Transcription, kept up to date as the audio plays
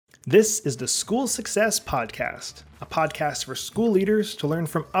This is the School Success Podcast, a podcast for school leaders to learn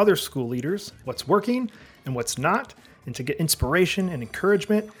from other school leaders what's working and what's not, and to get inspiration and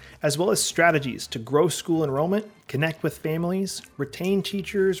encouragement, as well as strategies to grow school enrollment, connect with families, retain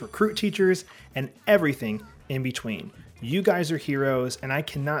teachers, recruit teachers, and everything in between. You guys are heroes, and I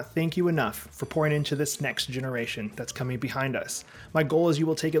cannot thank you enough for pouring into this next generation that's coming behind us. My goal is you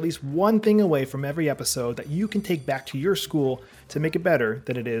will take at least one thing away from every episode that you can take back to your school to make it better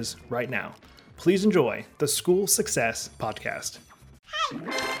than it is right now. Please enjoy the School Success Podcast.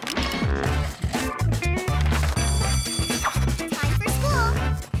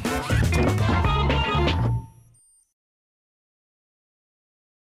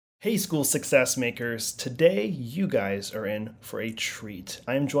 Hey School Success Makers, today you guys are in for a treat.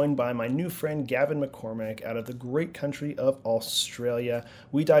 I am joined by my new friend Gavin McCormack out of the great country of Australia.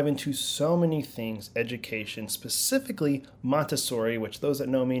 We dive into so many things, education, specifically Montessori, which those that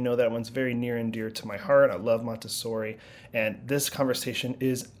know me know that one's very near and dear to my heart. I love Montessori, and this conversation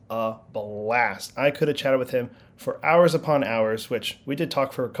is a blast. I could have chatted with him for hours upon hours, which we did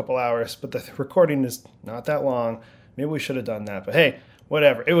talk for a couple hours, but the recording is not that long. Maybe we should have done that, but hey,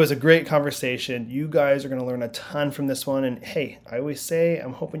 whatever. It was a great conversation. You guys are going to learn a ton from this one. And hey, I always say,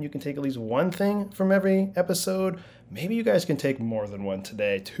 I'm hoping you can take at least one thing from every episode. Maybe you guys can take more than one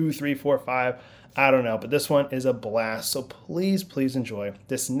today. 2, 3, 4, 5. I don't know. But this one is a blast. So please enjoy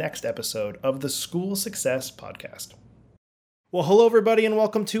this next episode of the School Success Podcast. Well, hello, everybody, and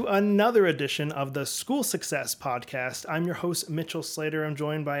welcome to another edition of the School Success Podcast. I'm your host, Mitchell Slater. I'm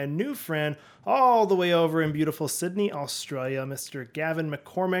joined by a new friend all the way over in beautiful Sydney, Australia, Mr. Gavin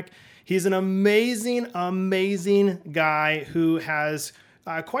McCormack. He's an amazing guy who has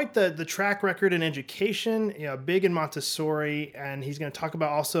quite the track record in education, big in Montessori, and he's going to talk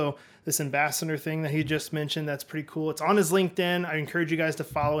about also this ambassador thing that he just mentioned. That's pretty cool. It's on his LinkedIn. I encourage you guys to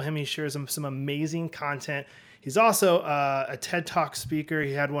follow him. He shares some amazing content. He's also a TED Talk speaker.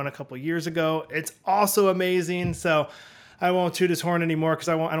 He had one a couple years ago. It's also amazing. So I won't toot his horn anymore because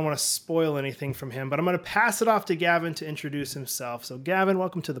I don't want to spoil anything from him. But I'm going to pass it off to Gavin to introduce himself. So Gavin,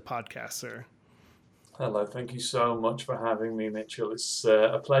 welcome to the podcast, sir. Hello. Thank you so much for having me, Mitchell. It's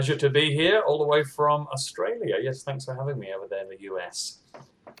a pleasure to be here all the way from Australia. Yes, thanks for having me over there in the US.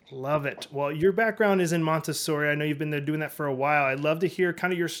 Love it. Well, your background is in Montessori. I know you've been there doing that for a while. I'd love to hear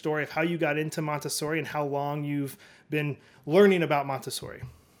kind of your story of how you got into Montessori and how long you've been learning about Montessori.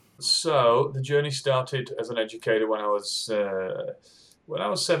 So the journey started as an educator when I was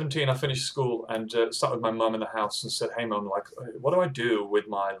 17. I finished school and started with my mum in the house and said, "Hey, mum, what do I do with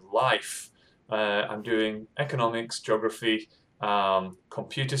my life? I'm doing economics, geography,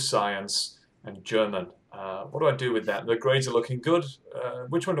 computer science, and German. What do I do with that? The grades are looking good.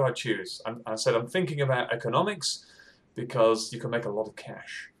 Which one do I choose?" I said, "I'm thinking about economics because you can make a lot of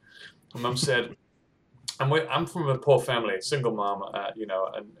cash." And Mum said, I'm from a poor family, a single mom,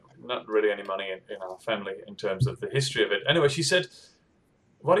 and not really any money in our family in terms of the history of it. Anyway, she said,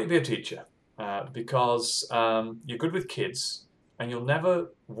 "Why don't you be a teacher? Because you're good with kids and you'll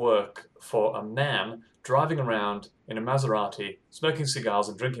never work for a man driving around in a Maserati, smoking cigars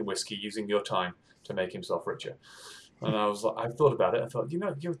and drinking whiskey, using your time to make himself richer." And I was like, I thought about it. I thought,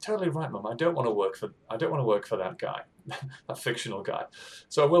 you're totally right, Mum. I don't want to work for that guy, that fictional guy.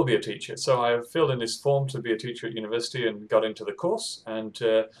 So I will be a teacher. So I filled in this form to be a teacher at university and got into the course. And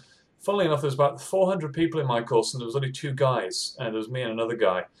funnily enough, there was about 400 people in my course, and there was only 2 guys. And there was me and another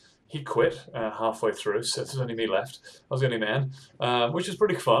guy. He quit halfway through, so there's only me left. I was the only man, which was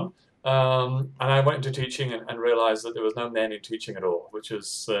pretty fun. And I went into teaching and realized that there was no men in teaching at all, which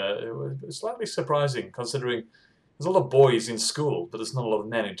was slightly surprising considering there's a lot of boys in school, but there's not a lot of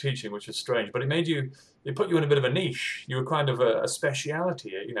men in teaching, which is strange. But it put you in a bit of a niche. You were kind of a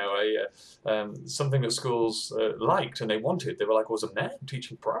speciality, something that schools liked and they wanted. They were like, "Was a man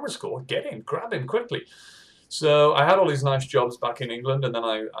teaching primary school? Get him, grab him quickly." So I had all these nice jobs back in England, and then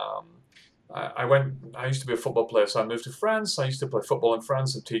I used to be a football player, so I moved to France. I used to play football in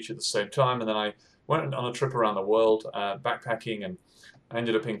France and teach at the same time. And then I went on a trip around the world, backpacking, and I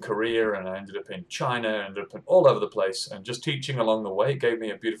ended up in Korea, and I ended up in China, I ended up in all over the place. And just teaching along the way gave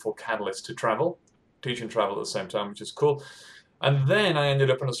me a beautiful catalyst to teach and travel at the same time, which is cool. And then I ended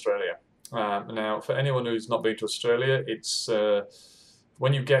up in Australia. Now, for anyone who's not been to Australia, it's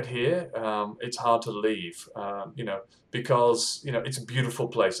when you get here, it's hard to leave, because it's a beautiful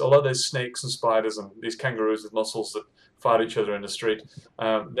place. Although there's snakes and spiders and these kangaroos with muscles that fight each other in the street,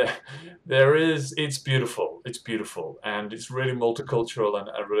 it's beautiful. It's beautiful, and it's really multicultural and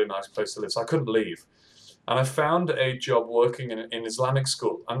a really nice place to live. So I couldn't leave. And I found a job working in Islamic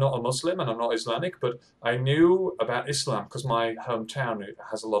school. I'm not a Muslim and I'm not Islamic, but I knew about Islam because my hometown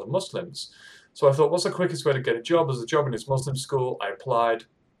has a lot of Muslims. So I thought, what's the quickest way to get a job? There's a job in this Muslim school. I applied.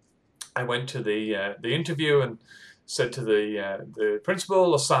 I went to the interview and said to the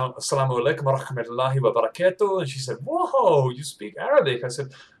principal, Assalamu alaikum wa rahmatullahi wa barakatuh. And she said, whoa, you speak Arabic? I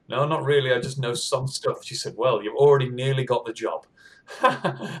said, no, not really. I just know some stuff. She said, well, you've already nearly got the job.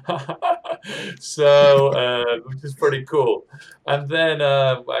 So, which is pretty cool. And then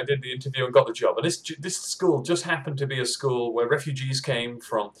I did the interview and got the job. And this school just happened to be a school where refugees came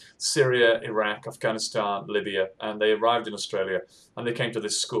from Syria, Iraq, Afghanistan, Libya, and they arrived in Australia and they came to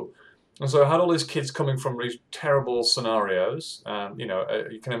this school. And so I had all these kids coming from these terrible scenarios.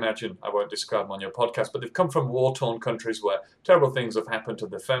 You can imagine, I won't describe them on your podcast, but they've come from war-torn countries where terrible things have happened to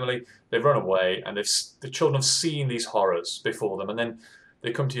their family. They've run away, and the children have seen these horrors before them. And then they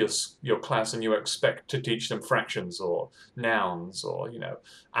come to your class, and you expect to teach them fractions or nouns or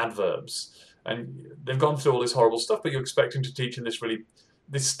adverbs. And they've gone through all this horrible stuff, but you're expecting to teach them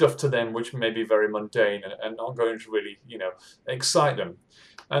this stuff to them, which may be very mundane and not going to really excite them.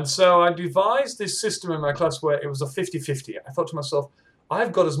 And so I devised this system in my class where it was a 50-50. I thought to myself,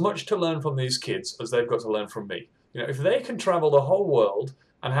 I've got as much to learn from these kids as they've got to learn from me. If they can travel the whole world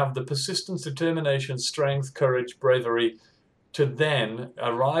and have the persistence, determination, strength, courage, bravery to then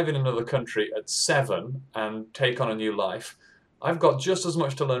arrive in another country at 7 and take on a new life, I've got just as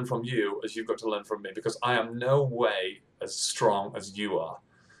much to learn from you as you've got to learn from me, because I am no way as strong as you are.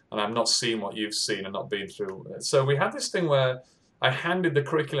 And I'm not seeing what you've seen and not been through. So we had this thing where I handed the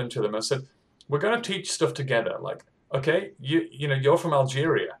curriculum to them. I said, we're going to teach stuff together. Like, okay, you're from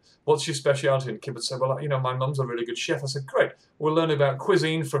Algeria. What's your specialty? And the kid would say, well, my mum's a really good chef. I said, great. We'll learn about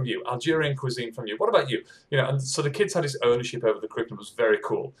cuisine from you, Algerian cuisine from you. What about you? And so the kids had this ownership over the curriculum. It was very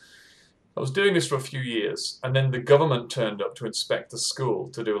cool. I was doing this for a few years, and then the government turned up to inspect the school,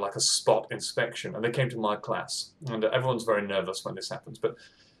 to do like a spot inspection, and they came to my class. And everyone's very nervous when this happens, but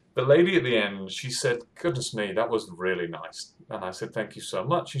the lady at the end, she said, goodness me, that was really nice. And I said, thank you so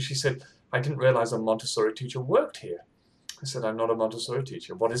much. And she said, I didn't realize a Montessori teacher worked here. I said, I'm not a Montessori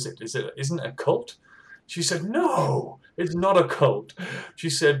teacher. What is it? Isn't it a cult? She said, no, it's not a cult. She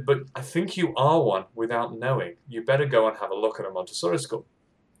said, but I think you are one without knowing. You better go and have a look at a Montessori school.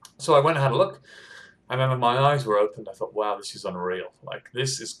 So I went and had a look. And then my eyes were opened. I thought, wow, this is unreal. Like,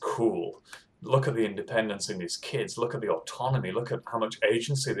 this is cool. Look at the independence in these kids. Look at the autonomy. Look at how much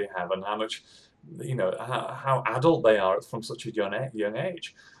agency they have and how much, how adult they are from such a young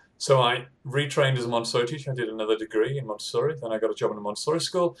age. So I retrained as a Montessori teacher. I did another degree in Montessori. Then I got a job in a Montessori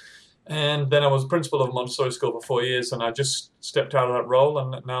school. And then I was principal of a Montessori school for 4 years. And I just stepped out of that role.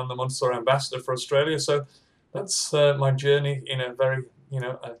 And now I'm the Montessori ambassador for Australia. So that's my journey in a very,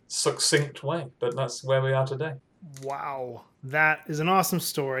 a succinct way. But that's where we are today. Wow, that is an awesome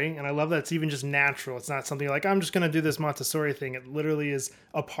story, and I love that it's even just natural. It's not something like, I'm just going to do this Montessori thing. It literally is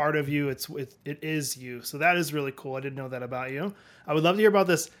a part of you. It is you. So that is really cool. I didn't know that about you. I would love to hear about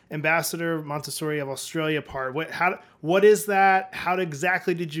this Ambassador Montessori of Australia part. What is that? How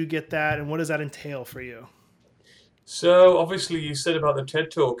exactly did you get that, and what does that entail for you? So obviously you said about the TED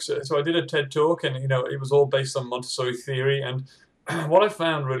Talk. So I did a TED Talk, and it was all based on Montessori theory. And what I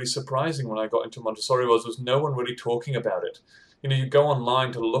found really surprising when I got into Montessori was no one really talking about it. You go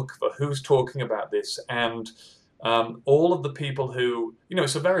online to look for who's talking about this, and all of the people who,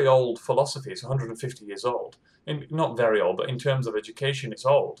 it's a very old philosophy. It's 150 years old. Not very old, but in terms of education, it's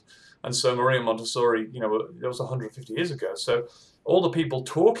old. And so Maria Montessori, that was 150 years ago. So all the people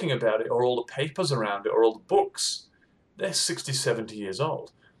talking about it, or all the papers around it, or all the books, they're 60, 70 years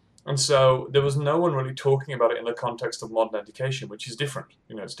old. And so there was no one really talking about it in the context of modern education, which is different.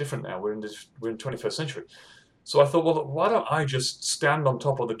 It's different now. We're in the 21st century. So I thought, well, why don't I just stand on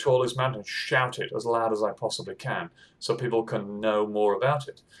top of the tallest mountain and shout it as loud as I possibly can so people can know more about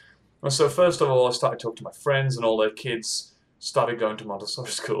it? And so first of all, I started talking to my friends, and all their kids started going to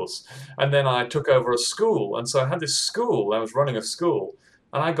Montessori schools. And then I took over a school. And so I had this school. I was running a school.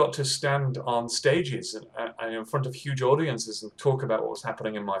 And I got to stand on stages and in front of huge audiences and talk about what was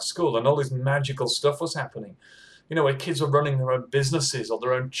happening in my school. And all this magical stuff was happening. Where kids were running their own businesses or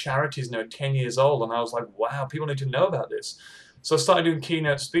their own charities, 10 years old. And I was like, wow, people need to know about this. So I started doing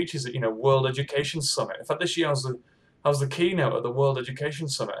keynote speeches at, World Education Summit. In fact, this year I was the keynote at the World Education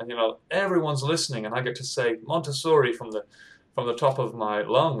Summit. And, everyone's listening. And I get to say Montessori from the top of my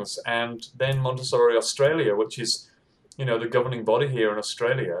lungs. And then Montessori Australia, which is, the governing body here in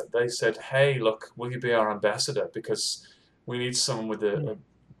Australia, they said, hey, look, will you be our ambassador? Because we need someone with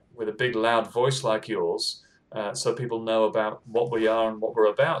a big, loud voice like yours, so people know about what we are and what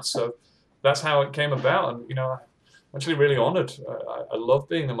we're about. So that's how it came about. And I'm actually really honored. I love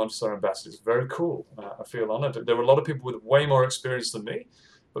being the Montessori ambassador. It's very cool. I feel honored. There were a lot of people with way more experience than me,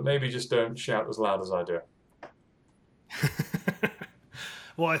 but maybe just don't shout as loud as I do.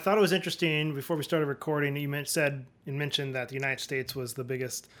 Well, I thought it was interesting before we started recording. You mentioned that the United States was the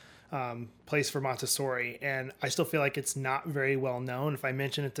biggest place for Montessori, and I still feel like it's not very well known. If I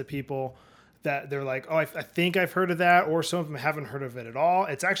mention it to people, that they're like, "Oh, I think I've heard of that," or some of them haven't heard of it at all.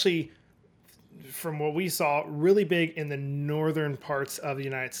 It's actually, from what we saw, really big in the northern parts of the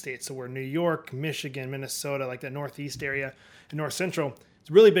United States. So we're New York, Michigan, Minnesota, like the Northeast area, and North Central. It's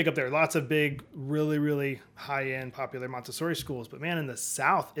really big up there. Lots of big, really, really high-end, popular Montessori schools. But man, in the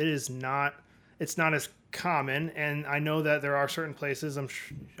South, it is not. It's not as common. And I know that there are certain places. I'm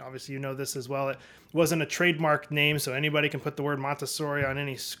sure, obviously you know this as well. It wasn't a trademark name, so anybody can put the word Montessori on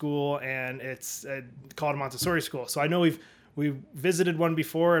any school, and it's called a Montessori school. So I know we visited one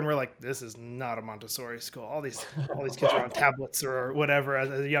before, and we're like, this is not a Montessori school. All these kids are on tablets or whatever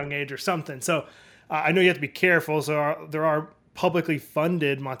at a young age or something. So I know you have to be careful. So there are publicly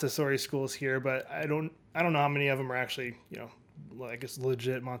funded Montessori schools here, but I don't know how many of them are actually, I guess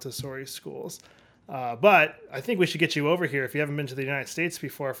legit Montessori schools. But I think we should get you over here if you haven't been to the United States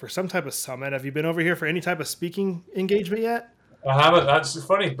before for some type of summit. Have you been over here for any type of speaking engagement yet? I haven't. That's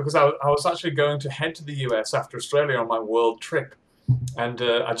funny because I was actually going to head to the US after Australia on my world trip, and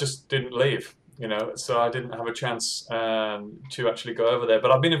I just didn't leave. So I didn't have a chance to actually go over there.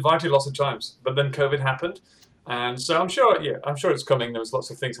 But I've been invited lots of times. But then COVID happened, and so I'm sure it's coming. There's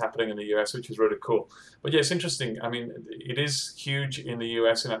lots of things happening in the US, which is really cool. But yeah, it's interesting. I mean, it is huge in the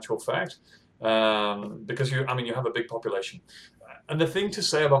US in actual fact, because you have a big population. And the thing to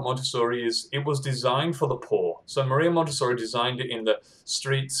say about Montessori is it was designed for the poor. So Maria Montessori designed it in the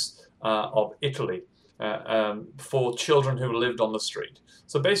streets of Italy for children who lived on the street.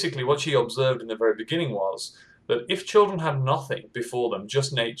 So basically what she observed in the very beginning was that if children had nothing before them,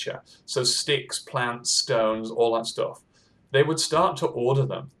 just nature, so sticks, plants, stones, all that stuff, they would start to order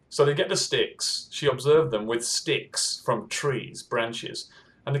them. So they get the sticks. She observed them with sticks from trees, branches,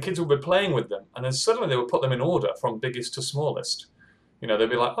 and the kids would be playing with them. And then suddenly they would put them in order from biggest to smallest. They'd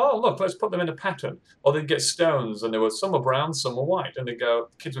be like, oh, look, let's put them in a pattern. Or they'd get stones, and some were brown, some were white. And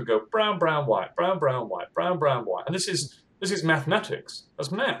kids would go brown, brown, white, brown, brown, white, brown, brown, white. And this is mathematics.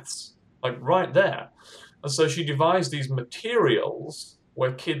 That's maths, like right there. And so she devised these materials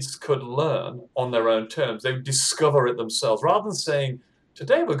where kids could learn on their own terms. They would discover it themselves. Rather than saying,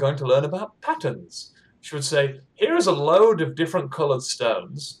 today we're going to learn about patterns, she would say, here is a load of different colored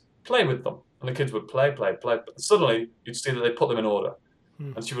stones. Play with them. And the kids would play, play, play. But suddenly, you'd see that they put them in order.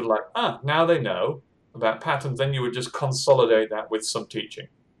 And she would now they know about patterns. Then you would just consolidate that with some teaching.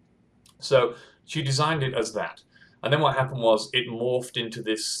 So she designed it as that. And then what happened was it morphed into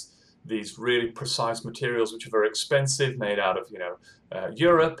these really precise materials, which are very expensive, made out of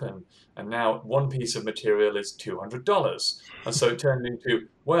Europe, and now one piece of material is $200. And so it turned into,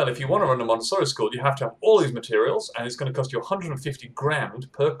 well, if you want to run a Montessori school, you have to have all these materials, and it's going to cost you 150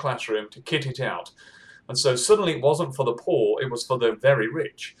 grand per classroom to kit it out. And so suddenly it wasn't for the poor, it was for the very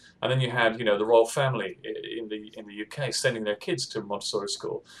rich. And then you had, the royal family in the UK sending their kids to Montessori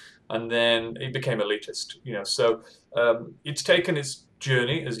school. And then it became elitist, So it's taken its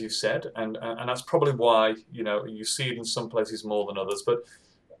journey, as you said, and that's probably why, you see it in some places more than others. But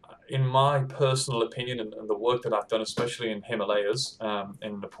in my personal opinion, and the work that I've done, especially in Himalayas,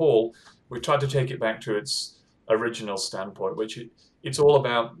 in Nepal, we've tried to take it back to its original standpoint, which it's all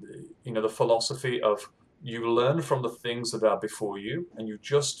about, the philosophy of you learn from the things that are before you, and you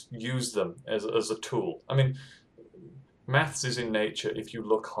just use them as a tool. I mean, maths is in nature if you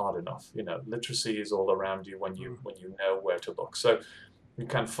look hard enough. Literacy is all around you when you know where to look. So you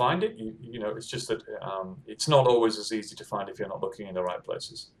can find it. It's just that it's not always as easy to find if you're not looking in the right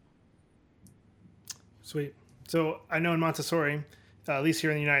places. Sweet. So I know in Montessori, at least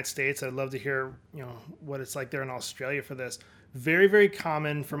here in the United States, I'd love to hear what it's like there in Australia for this. Very, very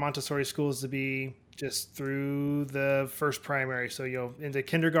common for Montessori schools to be just through the first primary. So, into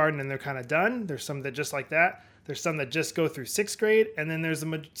kindergarten and they're kind of done. There's some that just like that. There's some that just go through sixth grade. And then there's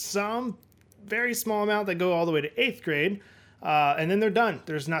some very small amount that go all the way to eighth grade. And then they're done.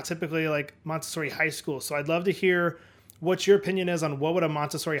 There's not typically like Montessori high school. So I'd love to hear what your opinion is on what would a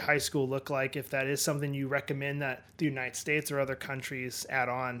Montessori high school look like, if that is something you recommend that the United States or other countries add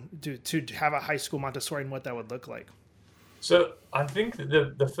on to have a high school Montessori, and what that would look like. So I think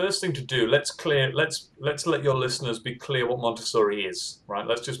the first thing to do, let's let your listeners be clear what Montessori is, right?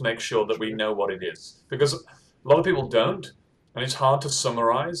 Let's just make sure that we know what it is, because a lot of people don't, and it's hard to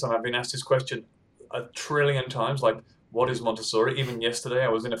summarize. And I've been asked this question a trillion times, like, what is Montessori. Even yesterday I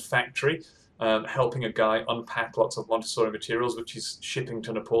was in a factory helping a guy unpack lots of Montessori materials, which he's shipping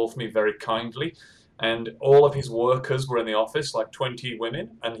to Nepal for me very kindly. And all of his workers were in the office, like 20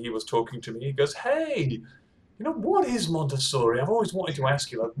 women, and he was talking to me. He goes, "Hey, what is Montessori? I've always wanted to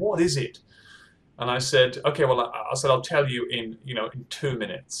ask you, like, what is it?" And I said, "Okay, well, I said I'll tell you in 2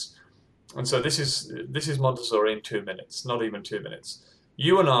 minutes." And so this is Montessori in 2 minutes, not even 2 minutes.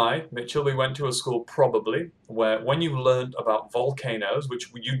 You and I, Mitchell, we went to a school probably where when you learned about volcanoes,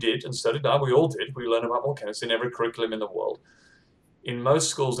 which you did and so did I, we all did, we learned about volcanoes in every curriculum in the world. In most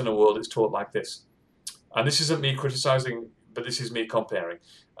schools in the world, it's taught like this. And this isn't me criticizing, but this is me comparing.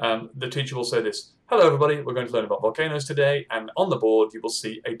 The teacher will say this: "Hello, everybody. We're going to learn about volcanoes today. And on the board, you will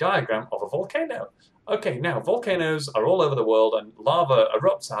see a diagram of a volcano. Okay, now volcanoes are all over the world, and lava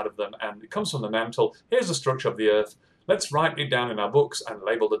erupts out of them, and it comes from the mantle. Here's the structure of the Earth. Let's write it down in our books and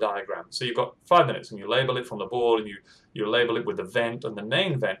label the diagram." So you've got 5 minutes, and you label it from the board, and you label it with the vent and the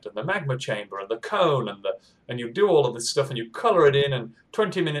main vent and the magma chamber and the cone and you do all of this stuff and you color it in, and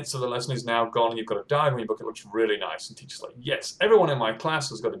 20 minutes of the lesson is now gone and you've got a diagram in your book. It looks really nice. And teacher's like, "Yes, everyone in my class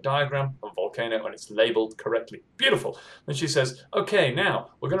has got a diagram of a volcano and it's labeled correctly. Beautiful." Then she says, "Okay, now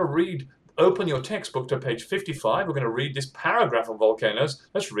we're going to open your textbook to page 55. We're going to read this paragraph on volcanoes.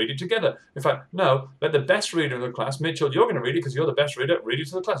 Let's read it together." In fact, no, let the best reader in the class, Mitchell, you're going to read it because you're the best reader. Read it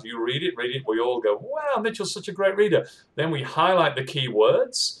to the class. You read it. We all go, "Wow, Mitchell's such a great reader." Then we highlight the key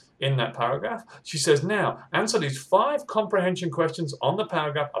words in that paragraph. She says, "Now, answer these 5 comprehension questions on the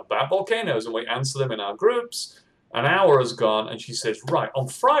paragraph about volcanoes," and we answer them in our groups. An hour has gone, and she says, "Right, on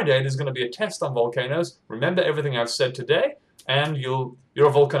Friday, there's going to be a test on volcanoes. Remember everything I've said today, and you're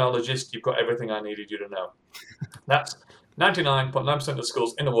a volcanologist. You've got everything I needed you to know." That's 99.9% of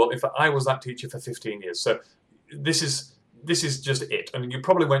schools in the world. In fact, I was that teacher for 15 years. So this is just it. I mean, you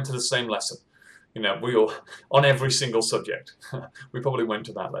probably went to the same lesson. We all, on every single subject, we probably went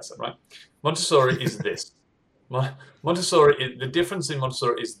to that lesson, right? Montessori is this. The difference in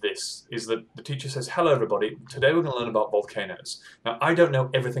Montessori is this, is that the teacher says, "Hello, everybody. Today we're going to learn about volcanoes." Now, I don't know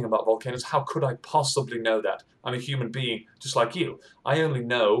everything about volcanoes. How could I possibly know that? I'm a human being just like you. I only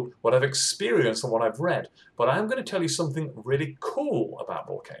know what I've experienced and what I've read. But I'm going to tell you something really cool about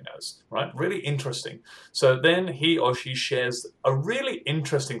volcanoes, right? Really interesting. So then he or she shares a really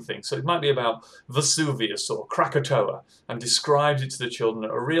interesting thing. So it might be about Vesuvius or Krakatoa and describes it to the children,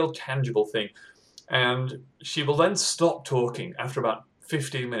 a real tangible thing. And she will then stop talking after about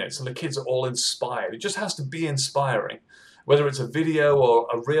 15 minutes, and the kids are all inspired. It just has to be inspiring. Whether it's a video or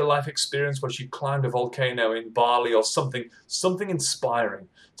a real-life experience where she climbed a volcano in Bali or something inspiring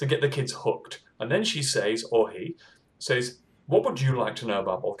to get the kids hooked. And then she says, or he says, "What would you like to know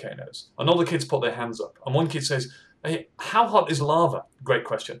about volcanoes?" And all the kids put their hands up. And one kid says, "Hey, how hot is lava?" Great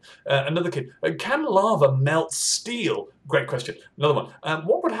question. Another kid, "Can lava melt steel?" Great question. Another one,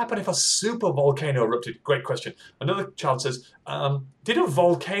 "What would happen if a super volcano erupted?" Great question. Another child says, "Did a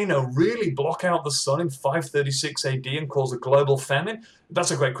volcano really block out the sun in 536 AD and cause a global famine?"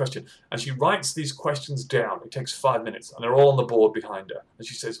 That's a great question. And she writes these questions down. It takes 5 minutes, and they're all on the board behind her. And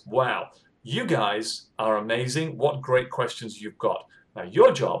she says, "Wow, you guys are amazing. What great questions you've got. Now,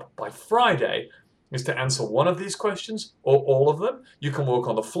 your job by Friday is to answer one of these questions or all of them. You can work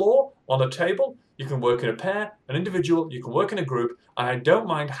on the floor, on a table, you can work in a pair, an individual, you can work in a group, and I don't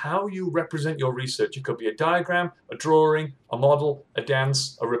mind how you represent your research. It could be a diagram, a drawing, a model, a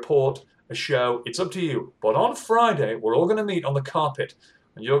dance, a report, a show. It's up to you. But on Friday, we're all going to meet on the carpet,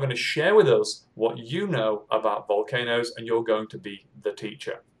 and you're going to share with us what you know about volcanoes, and you're going to be the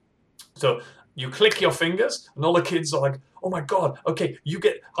teacher." So you click your fingers, and all the kids are like, "Oh my God, okay,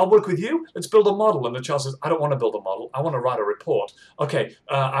 I'll work with you, let's build a model." And the child says, "I don't want to build a model, I want to write a report." "Okay,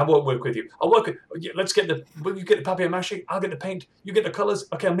 I won't work with you. Will you get the papier-mâché, I'll get the paint, you get the colors,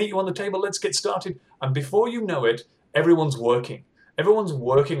 okay, I'll meet you on the table, let's get started." And before you know it, everyone's working. Everyone's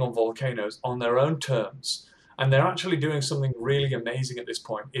working on volcanoes on their own terms. And they're actually doing something really amazing at this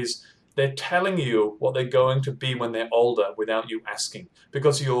point, is they're telling you what they're going to be when they're older without you asking.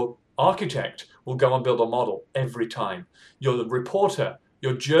 Because your architect will go and build a model every time. Your reporter,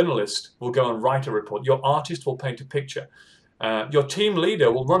 your journalist will go and write a report. Your artist will paint a picture. Your team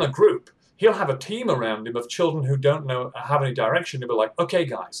leader will run a group. He'll have a team around him of children who don't have any direction. He'll be like, "Okay,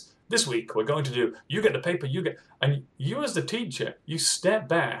 guys, this week we're going to do, you get the paper, and you as the teacher, you step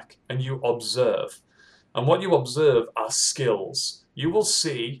back and you observe. And what you observe are skills. You will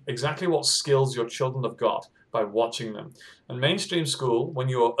see exactly what skills your children have got by watching them. And mainstream school, when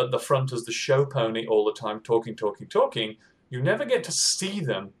you're at the front as the show pony all the time, talking, you never get to see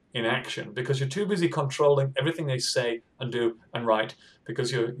them in action because you're too busy controlling everything they say and do and write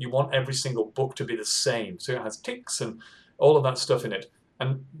because you want every single book to be the same. So it has ticks and all of that stuff in it.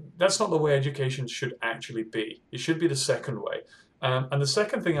 And that's not the way education should actually be. It should be the second way. And the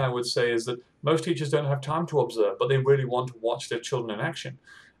second thing I would say is that most teachers don't have time to observe, but they really want to watch their children in action.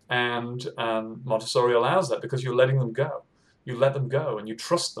 And Montessori allows that because you're letting them go. You let them go and you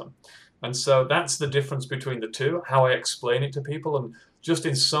trust them. And so that's the difference between the two, how I explain it to people. And just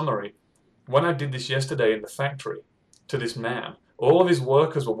in summary, when I did this yesterday in the factory to this man, all of his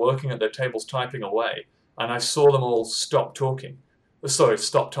workers were working at their tables typing away, and I saw them all stop typing.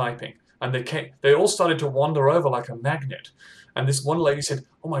 And they all started to wander over like a magnet. And this one lady said,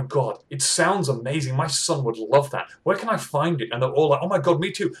 "Oh my God, it sounds amazing. My son would love that. Where can I find it?" And they're all like, "Oh my God,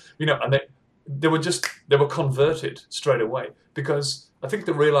 me too." And they were converted straight away because I think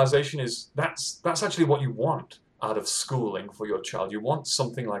the realization is that's actually what you want out of schooling for your child. You want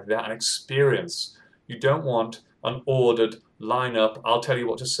something like that, an experience. You don't want an ordered line up. I'll tell you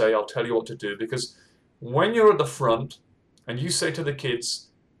what to say. I'll tell you what to do. Because when you're at the front and you say to the kids,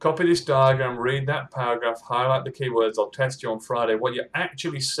 "Copy this diagram, read that paragraph, highlight the keywords, I'll test you on Friday," what you're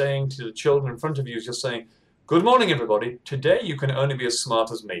actually saying to the children in front of you is you're saying, "Good morning, everybody. Today you can only be as smart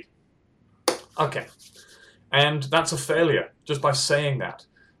as me." Okay. And that's a failure just by saying that,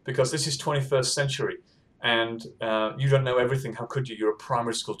 because this is 21st century and you don't know everything. How could you? You're a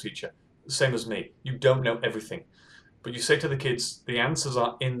primary school teacher, same as me. You don't know everything. But you say to the kids, the answers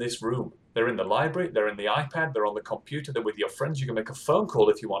are in this room. They're in the library, they're in the iPad, they're on the computer, they're with your friends. You can make a phone call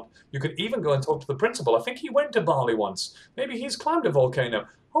if you want. You can even go and talk to the principal. I think he went to Bali once. Maybe he's climbed a volcano.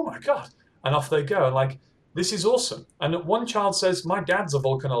 Oh my God. And off they go. And this is awesome. And one child says, "My dad's a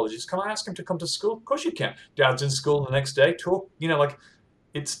volcanologist. Can I ask him to come to school?" Of course you can. Dad's in school the next day. Talk,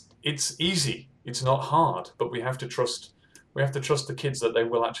 it's easy. It's not hard, but we have to trust the kids that they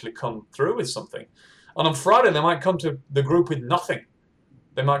will actually come through with something. And on Friday, they might come to the group with nothing.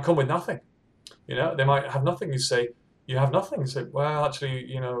 They might come with nothing. They might have nothing. You say, "You have nothing." You say, "Well, actually,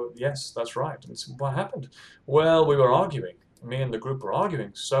 yes, that's right." And so, "What happened?" "Well, we were arguing. Me and the group were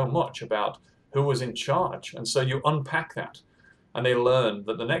arguing so much about who was in charge." And so you unpack that, and they learn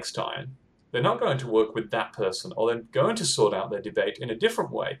that the next time they're not going to work with that person, or they're going to sort out their debate in a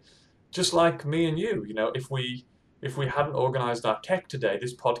different way. Just like me and you, if we hadn't organized our tech today,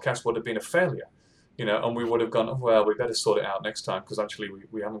 this podcast would have been a failure. And we would have gone, "Oh, well, we better sort it out next time because actually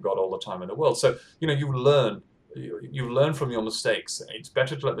we haven't got all the time in the world." So, you learn from your mistakes. It's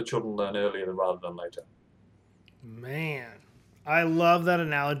better to let the children learn earlier rather than later. Man, I love that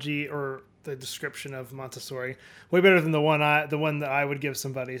analogy or the description of Montessori. Way better than the one that I would give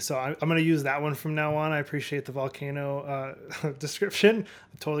somebody. So I'm going to use that one from now on. I appreciate the volcano description.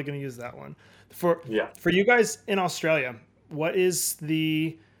 I'm totally going to use that one. For you guys in Australia, what is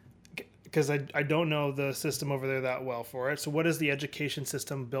because I don't know the system over there that well for it. So what is the education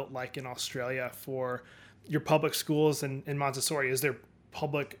system built like in Australia for your public schools and Montessori? Is there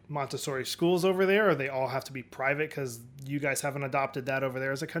public Montessori schools over there, or they all have to be private because you guys haven't adopted that over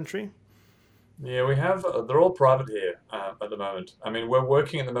there as a country? Yeah, we have. They're all private here at the moment. I mean, we're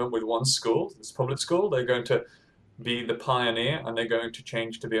working at the moment with one school. It's a public school. They're going to be the pioneer, and they're going to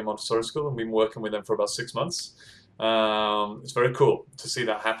change to be a Montessori school. And we've been working with them for about 6 months. It's very cool to see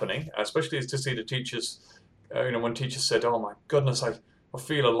that happening, especially to see the teachers. When teachers said, "Oh my goodness, I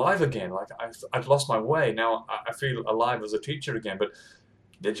feel alive again. Like I've lost my way. Now I feel alive as a teacher again." But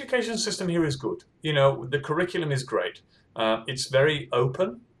the education system here is good. The curriculum is great. It's very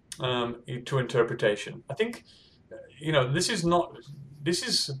open to interpretation. I think, this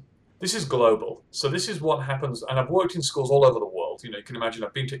is global. So this is what happens. And I've worked in schools all over the world. You can imagine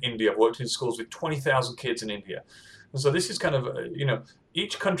I've been to India. I've worked in schools with 20,000 kids in India. And so this is kind of,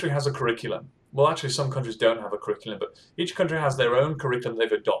 each country has a curriculum. Well, actually, some countries don't have a curriculum, but each country has their own curriculum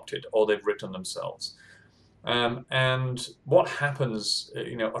they've adopted or they've written themselves. And what happens,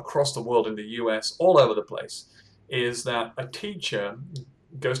 across the world, in the US, all over the place, is that a teacher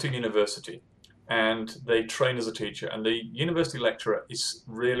goes to university and they train as a teacher, and the university lecturer is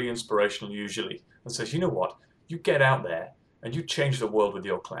really inspirational usually and says, "You know what, you get out there and you change the world with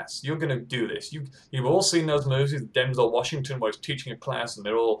your class. You're going to do this. You've all seen those movies with Denzel Washington where he's teaching a class and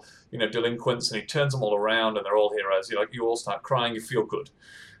they're all, delinquents, and he turns them all around and they're all heroes. You all start crying, you feel good.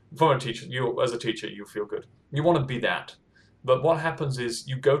 From a teacher, as a teacher, you feel good. You want to be that. But what happens is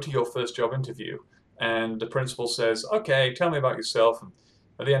you go to your first job interview and the principal says, "Okay, tell me about yourself." And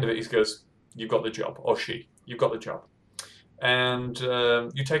at the end of it, he goes, "You've got the job," or you've got the job. And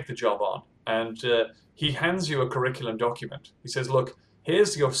you take the job on. And he hands you a curriculum document. He says, "Look,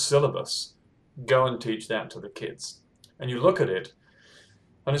 here's your syllabus. Go and teach that to the kids." And you look at it,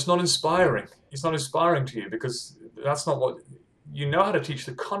 And it's not inspiring. It's not inspiring to you because that's not what you know how to teach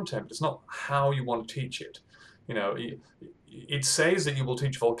the content. It's not how you want to teach it. You know, it says that you will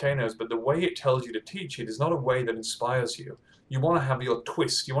teach volcanoes, but the way it tells you to teach it is not a way that inspires you. You want to have your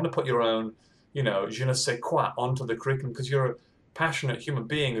twist. You want to put your own, je ne sais quoi onto the curriculum because you're a passionate human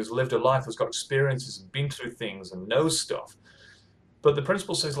being who's lived a life, who's got experiences and been through things and knows stuff. But the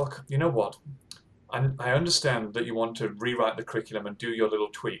principal says, look, you know what? I understand that you want to rewrite the curriculum and do your little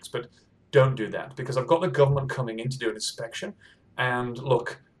tweaks, but don't do that because I've got the government coming in to do an inspection. And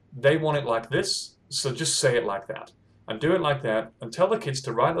look, they want it like this, so just say it like that. And do it like that and tell the kids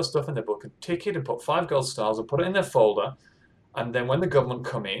to write their stuff in their book and tick it and put 5 gold stars and put it in their folder. And then when the government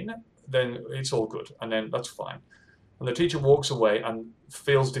come in, then it's all good. And then that's fine. And the teacher walks away and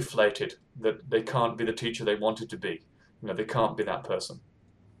feels deflated that they can't be the teacher they wanted to be. They can't be that person.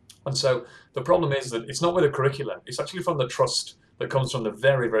 And so the problem is that it's not with the curriculum. It's actually from the trust that comes from the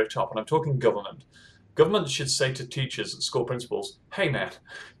very, very top. And I'm talking government. Government should say to teachers, school principals, hey man,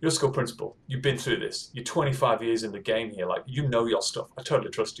 you're a school principal. You've been through this. You're 25 years in the game here. Like, you know your stuff. I totally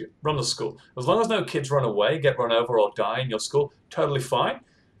trust you. Run the school. As long as no kids run away, get run over or die in your school, totally fine.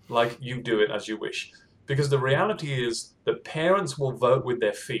 Like, you do it as you wish. Because the reality is that parents will vote with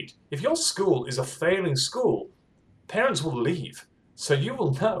their feet. If your school is a failing school, parents will leave. So you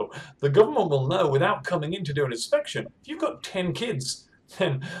will know, the government will know without coming in to do an inspection. If you've got 10 kids,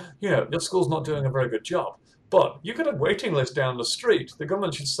 then, your school's not doing a very good job. But you've got a waiting list down the street. The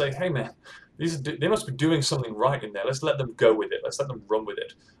government should say, hey man, they must be doing something right in there. Let's let them go with it. Let's let them run with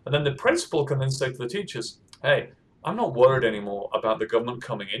it. And then the principal can then say to the teachers, hey, I'm not worried anymore about the government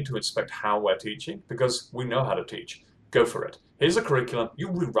coming in to inspect how we're teaching because we know how to teach. Go for it. Here's a curriculum. You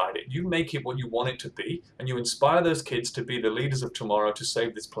rewrite it. You make it what you want it to be, and you inspire those kids to be the leaders of tomorrow to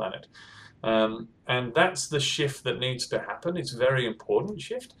save this planet. And that's the shift that needs to happen. It's a very important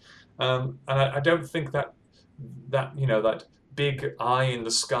shift. And I don't think that big eye in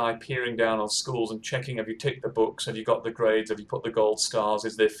the sky peering down on schools and checking, have you ticked the books, have you got the grades, have you put the gold stars,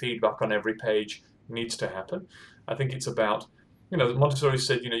 is there feedback on every page, needs to happen. I think it's about, Montessori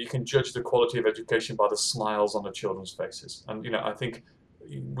said, you can judge the quality of education by the smiles on the children's faces. And, I think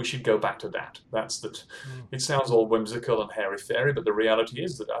we should go back to that. It sounds all whimsical and hairy-fairy, but the reality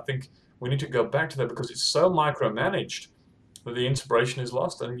is that I think we need to go back to that because it's so micromanaged that the inspiration is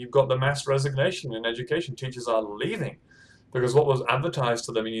lost. And you've got the mass resignation in education. Teachers are leaving because what was advertised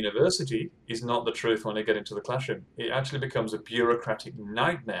to them in university is not the truth when they get into the classroom. It actually becomes a bureaucratic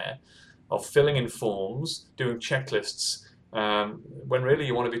nightmare of filling in forms, doing checklists, when really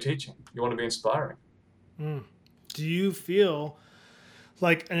you want to be teaching, you want to be inspiring. Do you feel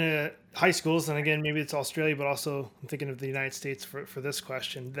like in high schools, and again, maybe it's Australia, but also I'm thinking of the United States for this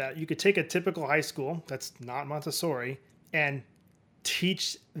question, that you could take a typical high school that's not Montessori and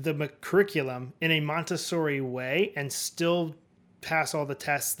teach the curriculum in a Montessori way and still pass all the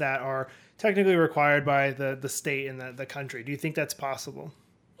tests that are technically required by the state and the country? Do you think that's possible?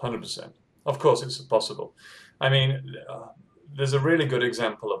 100%. Of course it's possible. I mean, there's a really good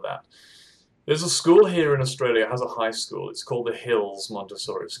example of that. There's a school here in Australia, has a high school. It's called the Hills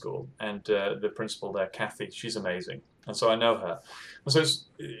Montessori School. And the principal there, Kathy, she's amazing. And so I know her. And so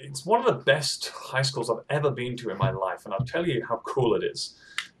it's one of the best high schools I've ever been to in my life. And I'll tell you how cool it is.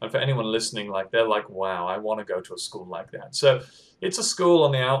 And for anyone listening, they're like, wow, I want to go to a school like that. So it's a school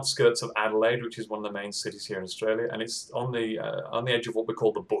on the outskirts of Adelaide, which is one of the main cities here in Australia. And it's on the edge of what we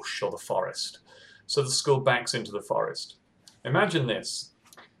call the bush or the forest. So the school backs into the forest. Imagine this.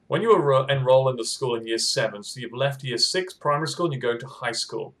 When you enroll in the school in year 7, so you've left year 6 primary school and you go into high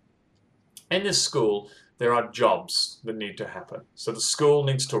school. In this school, there are jobs that need to happen. So the school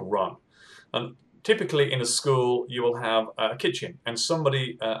needs to run. And typically in a school, you will have a kitchen and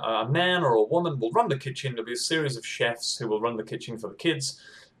somebody, a man or a woman will run the kitchen. There'll be a series of chefs who will run the kitchen for the kids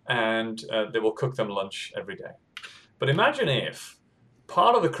and they will cook them lunch every day. But imagine if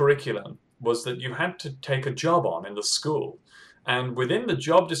part of the curriculum was that you had to take a job on in the school. And within the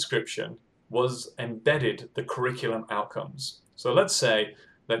job description was embedded the curriculum outcomes. So let's say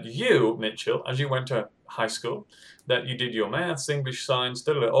that you, Mitchell, as you went to high school, that you did your maths, English, science,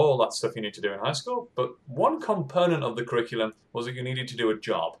 all that stuff you need to do in high school. But one component of the curriculum was that you needed to do a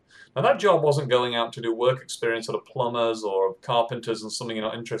job. Now that job wasn't going out to do work experience at plumbers or carpenters and something you're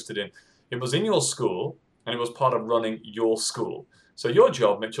not interested in. It was in your school and it was part of running your school. So your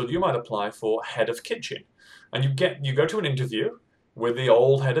job, Mitchell, you might apply for head of kitchen. And you go to an interview with the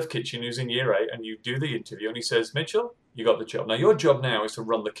old head of kitchen who's in year 8 and you do the interview and he says, Mitchell, you got the job. Now your job now is to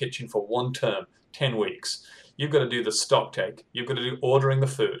run the kitchen for 1 term, 10 weeks. You've got to do the stock take. You've got to do ordering the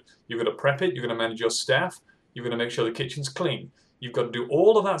food. You've got to prep it. You've got to manage your staff. You've got to make sure the kitchen's clean. You've got to do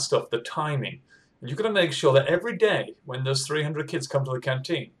all of that stuff, the timing. And you've got to make sure that every day when those 300 kids come to the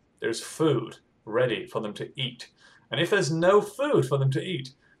canteen, there's food ready for them to eat. And if there's no food for them to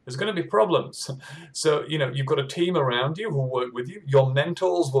eat, there's going to be problems. So, you've got a team around you who work with you. Your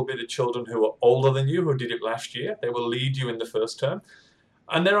mentors will be the children who are older than you, who did it last year. They will lead you in the first term.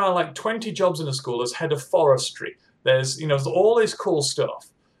 And there are like 20 jobs in a school as head of forestry. There's all this cool stuff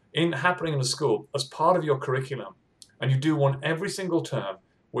happening in the school as part of your curriculum. And you do one every single term,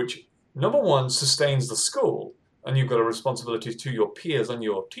 which, number one, sustains the school. And you've got a responsibility to your peers and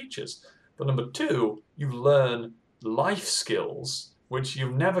your teachers. But number two, you learn life skills which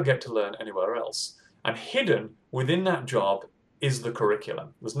you never get to learn anywhere else. And hidden within that job is the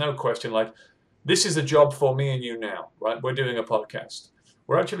curriculum. There's no question like, this is a job for me and you now, right? We're doing a podcast.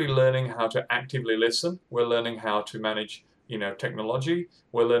 We're actually learning how to actively listen. We're learning how to manage, technology.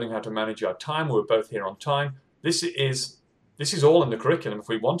 We're learning how to manage our time. We're both here on time. This is all in the curriculum if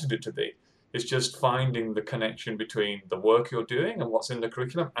we wanted it to be. It's just finding the connection between the work you're doing and what's in the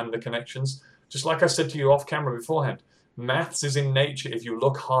curriculum and the connections. Just like I said to you off camera beforehand, maths is in nature if you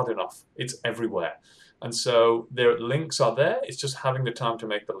look hard enough. It's everywhere. And so their links are there. It's just having the time to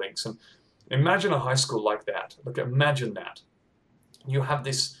make the links. And imagine a high school like that. Imagine that. You have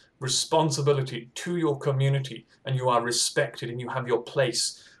this responsibility to your community and you are respected and you have your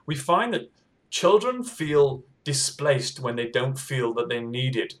place. We find that children feel displaced when they don't feel that they're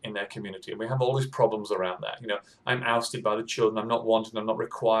needed in their community. And we have all these problems around that. I'm ousted by the children. I'm not wanted. I'm not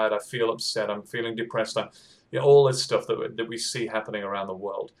required. I feel upset. I'm feeling depressed. All this stuff that we see happening around the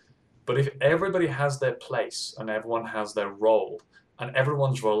world. But if everybody has their place and everyone has their role and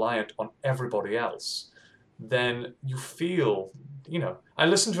everyone's reliant on everybody else, then you feel, I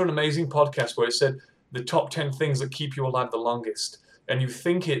listened to an amazing podcast where it said the top 10 things that keep you alive the longest. And you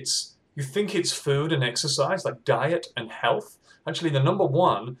think it's food and exercise, like diet and health. Actually, the number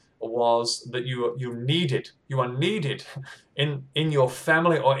one was that you are needed in your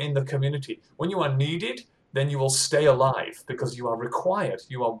family or in the community. When you are needed, then you will stay alive because you are required,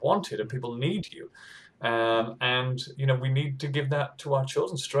 you are wanted, and people need you. We need to give that to our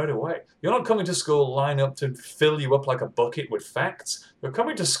children straight away. You're not coming to school line up to fill you up like a bucket with facts. You're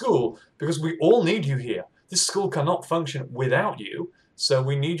coming to school because we all need you here. This school cannot function without you. So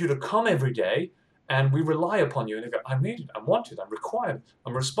we need you to come every day, and we rely upon you. And you go, I'm needed, I'm wanted, I'm required,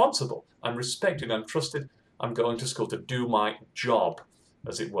 I'm responsible, I'm respected, I'm trusted. I'm going to school to do my job,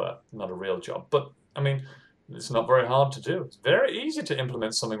 as it were. Not a real job. But, it's not very hard to do. It's very easy to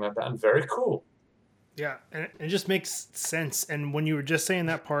implement something like that and very cool. Yeah, and it just makes sense. And when you were just saying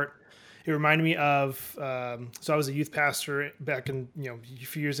that part, it reminded me of, so I was a youth pastor back in, a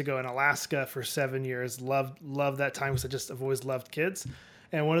few years ago in Alaska for 7 years. Loved that time because I've always loved kids.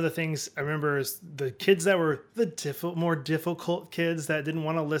 And one of the things I remember is the kids that were the more difficult kids that didn't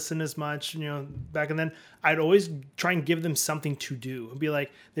want to listen as much, back then, I'd always try and give them something to do. It'd be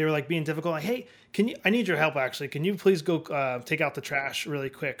like, they were like being difficult. Like, hey, I need your help actually. Can you please go take out the trash really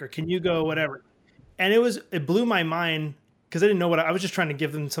quick? Or can you go whatever? And it blew my mind because I didn't know I was just trying to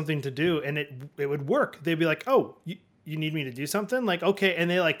give them something to do. And it would work. They'd be like, oh, you need me to do something? Like, okay. And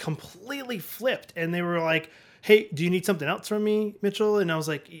they like completely flipped. And they were like, hey, do you need something else from me, Mitchell? And I was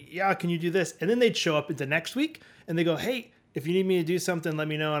like, yeah, can you do this? And then they'd show up into next week and they go, hey, if you need me to do something, let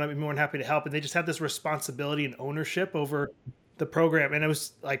me know. And I'd be more than happy to help. And they just have this responsibility and ownership over the program. And it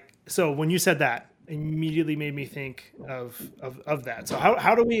was like, so when you said that, immediately made me think of that. So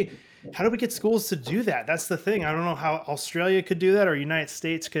how do we get schools to do that? That's the thing. I don't know how Australia could do that or United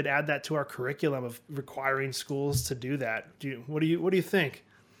States could add that to our curriculum of requiring schools to do that. What do you think?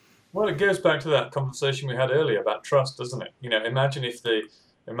 Well, it goes back to that conversation we had earlier about trust, doesn't it? Imagine if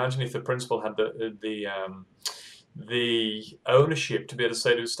the principal had the ownership to be able to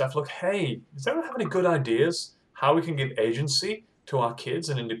say to his staff, look, hey, does anyone have any good ideas how we can give agency to our kids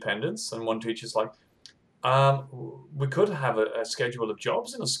and independence? And one teacher's like, we could have a schedule of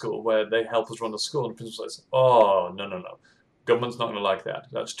jobs in a school where they help us run the school. And the principal says, oh, no. Government's not going to like that.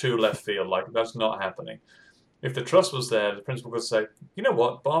 That's too left field. Like, that's not happening. If the trust was there, the principal could say, you know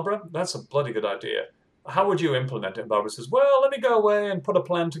what, Barbara, that's a bloody good idea. How would you implement it? And Barbara says, well, let me go away and put a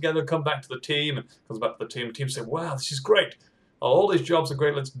plan together, come back to the team. And comes back to the team. The team say, wow, this is great. All these jobs are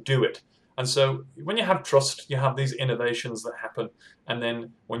great. Let's do it. And so when you have trust, you have these innovations that happen. And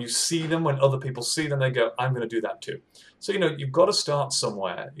then when you see them, when other people see them, they go, I'm going to do that too. So, you've got to start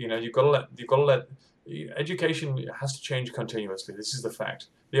somewhere. You've got to let education has to change continuously. This is the fact.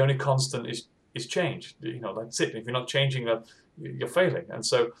 The only constant is change. That's it. If you're not changing, you're failing. And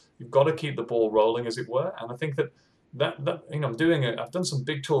so you've got to keep the ball rolling, as it were. And I think that I've done some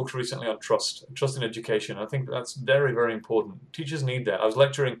big talks recently on trust in education. I think that's very, very important. Teachers need that. I was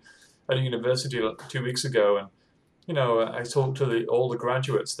lecturing at a university 2 weeks ago, and I talked to all the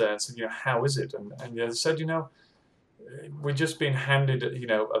graduates there and said, how is it? And they said, we're just being handed,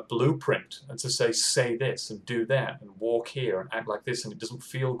 a blueprint and to say this and do that and walk here and act like this, and it doesn't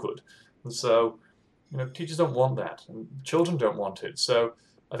feel good. And so, teachers don't want that, and children don't want it. So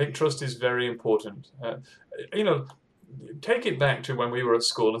I think trust is very important. Take it back to when we were at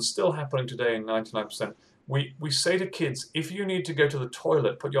school, and still happening today in 99%. We say to kids, if you need to go to the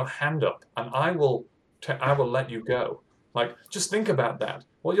toilet, put your hand up, and I will let you go. Like, just think about that.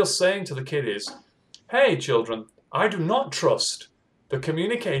 What you're saying to the kid is, hey, children, I do not trust the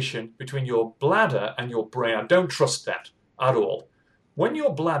communication between your bladder and your brain. I don't trust that at all. When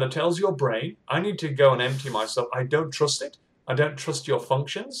your bladder tells your brain, I need to go and empty myself, I don't trust it. I don't trust your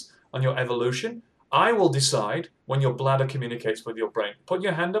functions and your evolution. I will decide when your bladder communicates with your brain. Put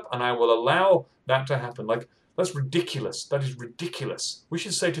your hand up and I will allow that to happen. Like, that's ridiculous. That is ridiculous. We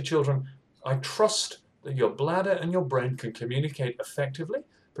should say to children, I trust that your bladder and your brain can communicate effectively,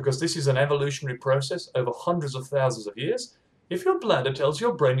 because this is an evolutionary process over hundreds of thousands of years. If your bladder tells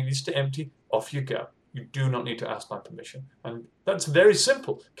your brain it needs to empty, off you go. You do not need to ask my permission. And that's very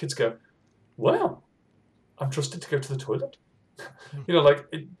simple. Kids go, well, I'm trusted to go to the toilet.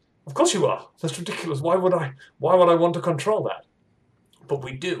 Of course you are. That's ridiculous. Why would I want to control that? But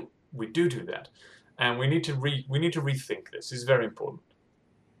we do that. And we need to rethink this. This is very important.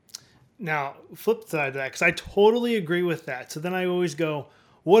 Now, flip side of that, because I totally agree with that. So then I always go,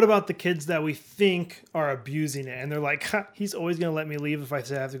 what about the kids that we think are abusing it? And they're like, he's always going to let me leave if I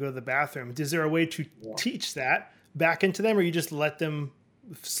say I have to go to the bathroom. Is there a way to teach that back into them, or you just let them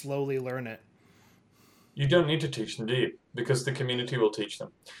slowly learn it? You don't need to teach them, do you? Because the community will teach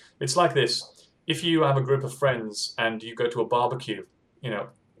them. It's like this. If you have a group of friends and you go to a barbecue,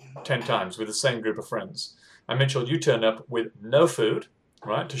 10 times with the same group of friends, and Mitchell, you turn up with no food,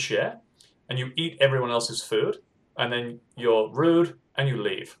 right, to share, and you eat everyone else's food, and then you're rude and you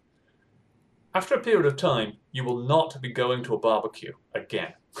leave. After a period of time, you will not be going to a barbecue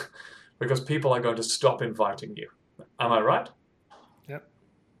again because people are going to stop inviting you. Am I right? Yep.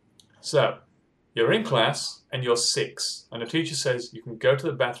 So, you're in class and you're 6, and the teacher says you can go to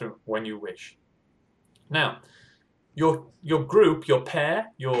the bathroom when you wish. Now, your group, your pair,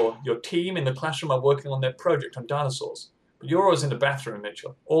 your team in the classroom are working on their project on dinosaurs. But you're always in the bathroom,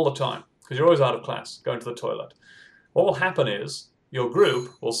 Mitchell, all the time, because you're always out of class, going to the toilet. What will happen is your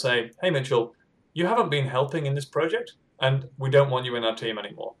group will say, hey, Mitchell, you haven't been helping in this project, and we don't want you in our team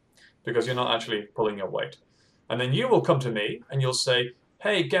anymore because you're not actually pulling your weight. And then you will come to me and you'll say,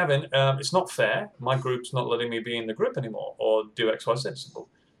 hey, Gavin, it's not fair. My group's not letting me be in the group anymore or do X, Y, Z. Well,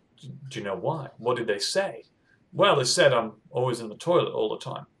 do you know why? What did they say? Well, they said I'm always in the toilet all the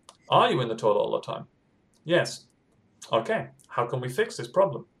time. Are you in the toilet all the time? Yes. Okay. How can we fix this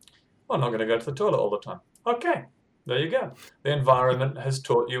problem? Well, I'm not going to go to the toilet all the time. Okay. There you go. The environment has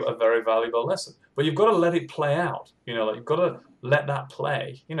taught you a very valuable lesson. But you've got to let it play out. You've got to let that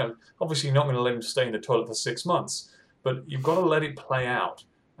play. Obviously you're not going to let him stay in the toilet for 6 months, but you've got to let it play out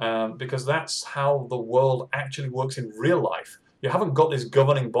because that's how the world actually works in real life. You haven't got this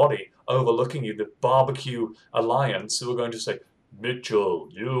governing body overlooking you, the barbecue alliance, who are going to say, Mitchell,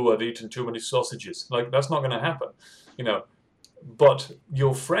 you have eaten too many sausages. Like, that's not going to happen, But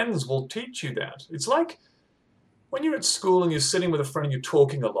your friends will teach you that. It's like when you're at school and you're sitting with a friend and you're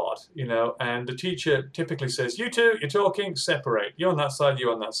talking a lot, and the teacher typically says, you two, you're talking, separate. You're on that side,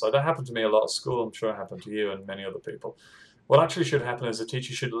 you're on that side. That happened to me a lot at school. I'm sure it happened to you and many other people. What actually should happen is the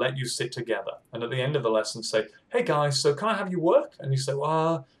teacher should let you sit together and at the end of the lesson say, hey guys, so can I have your work? And you say,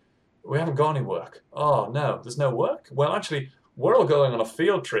 well, we haven't got any work. Oh, no, there's no work? Well, actually, we're all going on a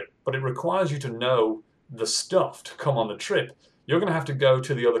field trip, but it requires you to know the stuff to come on the trip. You're going to have to go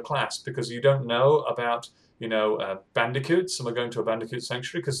to the other class because you don't know about bandicoots, and we're going to a bandicoot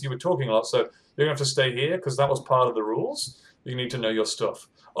sanctuary because you were talking a lot, so you're going to have to stay here because that was part of the rules. You need to know your stuff.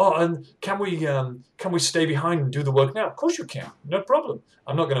 Oh, and can we stay behind and do the work now? Of course you can, no problem.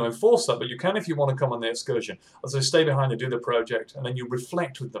 I'm not going to enforce that, but you can if you want to come on the excursion. So stay behind and do the project, and then you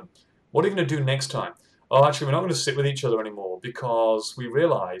reflect with them. What are you going to do next time? Oh, actually, we're not going to sit with each other anymore because we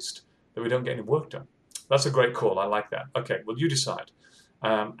realized that we don't get any work done. That's a great call. I like that. Okay, well, you decide.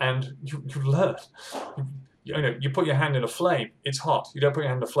 And you learn. You put your hand in a flame, it's hot. You don't put your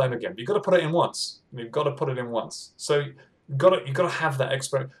hand in a flame again. You've got to put it in once. You've got to put it in once. So you've got to have that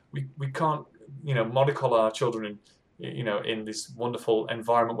experience. We can't, mollycoddle our children in this wonderful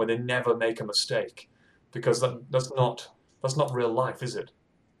environment where they never make a mistake, because that's not real life, is it?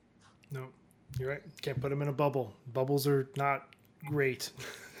 No. You're right. Can't put them in a bubble. Bubbles are not great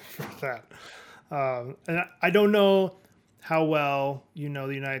for that. And I don't know how well you know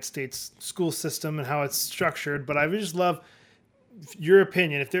the United States school system and how it's structured, but I would just love your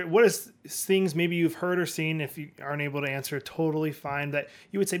opinion. If there, what is things maybe you've heard or seen, if you aren't able to answer, totally fine, that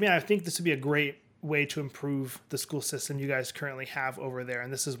you would say, man, I think this would be a great way to improve the school system you guys currently have over there,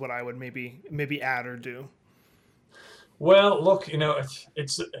 and this is what I would maybe add or do. Well, look,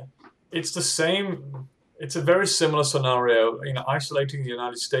 it's the same. It's a very similar scenario. Isolating the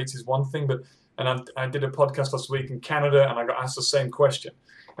United States is one thing, but I did a podcast last week in Canada, and I got asked the same question.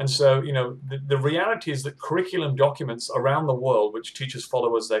 And so, the reality is that curriculum documents around the world, which teachers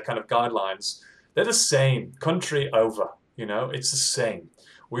follow as their kind of guidelines, they're the same country over. It's the same.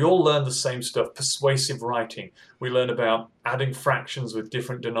 We all learn the same stuff, persuasive writing. We learn about adding fractions with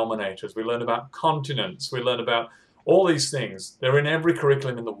different denominators. We learn about continents. We learn about all these things. They're in every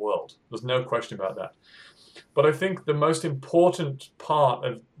curriculum in the world. There's no question about that. But I think the most important part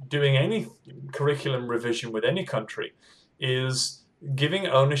of doing any curriculum revision with any country is giving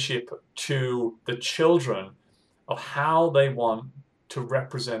ownership to the children of how they want to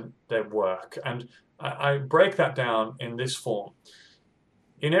represent their work. And I break that down in this form.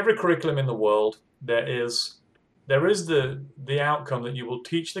 In every curriculum in the world, there is the outcome that you will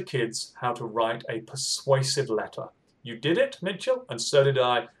teach the kids how to write a persuasive letter. You did it, Mitchell, and so did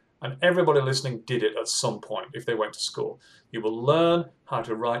I, and everybody listening did it at some point if they went to school. You will learn how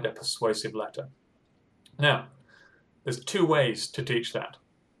to write a persuasive letter. Now, there's two ways to teach that.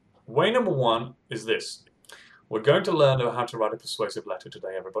 Way number one is this. We're going to learn how to write a persuasive letter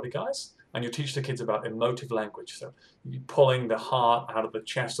today, everybody, guys. And you teach the kids about emotive language. So you're pulling the heart out of the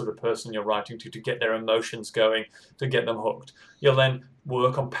chest of the person you're writing to get their emotions going, to get them hooked. You'll then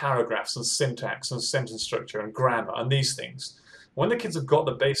work on paragraphs and syntax and sentence structure and grammar and these things. When the kids have got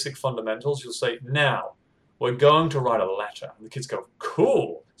the basic fundamentals, you'll say, now, we're going to write a letter. And the kids go,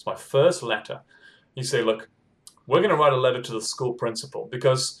 cool, it's my first letter. You say, look, we're going to write a letter to the school principal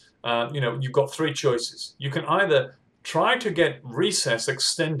because you've got three choices. You can either try to get recess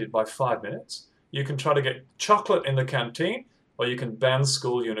extended by 5 minutes, you can try to get chocolate in the canteen, or you can ban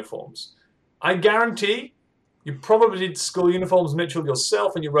school uniforms. I guarantee you probably did school uniforms, Mitchell,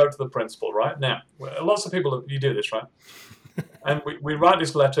 yourself, and you wrote to the principal, right? Now, lots of people, you do this, right? And we write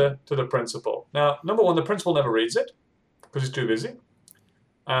this letter to the principal. Now, number one, the principal never reads it because he's too busy.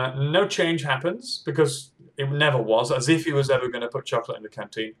 No change happens because it never was, as if he was ever going to put chocolate in the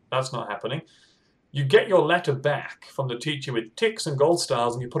canteen. That's not happening. You get your letter back from the teacher with ticks and gold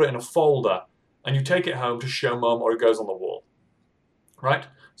stars, and you put it in a folder, and you take it home to show mum, or it goes on the wall. Right?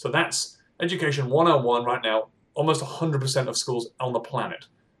 So that's Education 101 right now. Almost 100% of schools on the planet,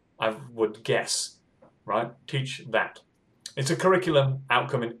 I would guess, right, teach that. It's a curriculum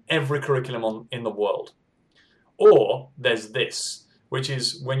outcome in every curriculum in the world. Or there's this, which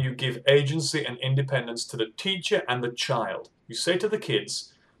is when you give agency and independence to the teacher and the child. You say to the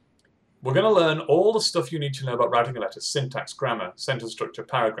kids, we're going to learn all the stuff you need to know about writing a letter, syntax, grammar, sentence structure,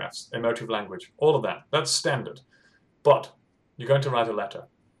 paragraphs, emotive language, all of that. That's standard. But you're going to write a letter.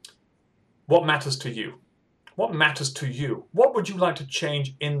 What matters to you? What matters to you? What would you like to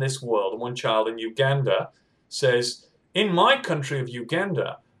change in this world? And one child in Uganda says, in my country of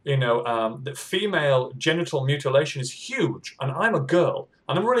Uganda, that female genital mutilation is huge, and I'm a girl,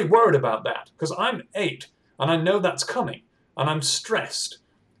 and I'm really worried about that because I'm 8, and I know that's coming, and I'm stressed.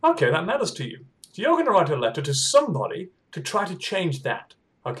 Okay, that matters to you. So you're going to write a letter to somebody to try to change that.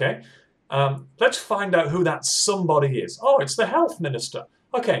 Okay, let's find out who that somebody is. Oh, it's the health minister.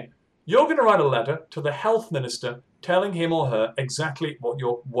 Okay, you're going to write a letter to the health minister telling him or her exactly what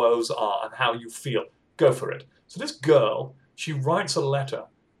your woes are and how you feel. Go for it. So this girl, she writes a letter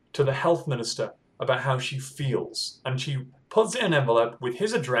to the health minister about how she feels, and she puts it in an envelope with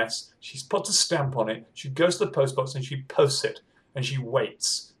his address, she puts a stamp on it, she goes to the post box and she posts it, and she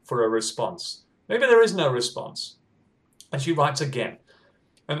waits for a response. Maybe there is no response, and she writes again.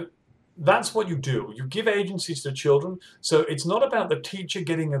 And that's what you do. You give agency to the children, so it's not about the teacher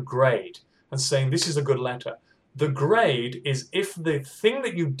getting a grade and saying this is a good letter. The grade is if the thing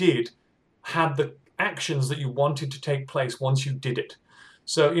that you did had the actions that you wanted to take place once you did it.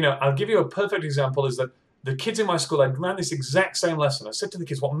 So, I'll give you a perfect example is that the kids in my school, I ran this exact same lesson. I said to the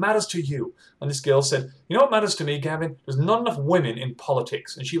kids, what matters to you? And this girl said, you know what matters to me, Gavin? There's not enough women in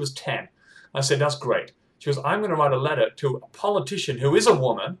politics. And she was 10. I said, that's great. She goes, I'm going to write a letter to a politician who is a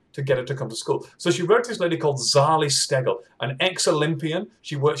woman to get her to come to school. So she wrote to this lady called Zali Stegel, an ex-Olympian.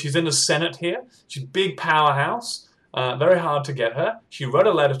 She's in the Senate here. She's a big powerhouse. Very hard to get her. She wrote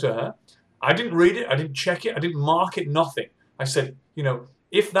a letter to her. I didn't read it. I didn't check it. I didn't mark it, nothing. I said,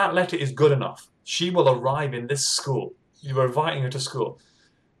 If that letter is good enough, she will arrive in this school. You are inviting her to school.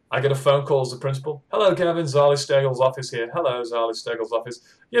 I get a phone call as the principal. Hello, Gavin, Zali Stegel's office here. Hello, Zali Stegel's office.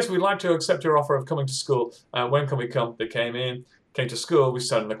 Yes, we'd like to accept your offer of coming to school. When can we come? They came to school. We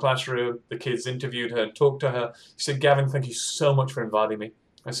sat in the classroom. The kids interviewed her and talked to her. She said, Gavin, thank you so much for inviting me.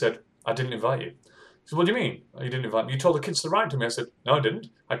 I said, I didn't invite you. She said, what do you mean? You didn't invite me? You told the kids to write to me. I said, no, I didn't.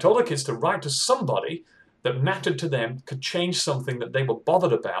 I told the kids to write to somebody that mattered to them, could change something that they were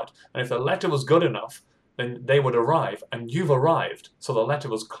bothered about. And if the letter was good enough, then they would arrive, and you've arrived, so the letter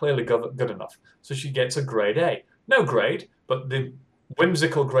was clearly good enough. So she gets a grade A. No grade, but the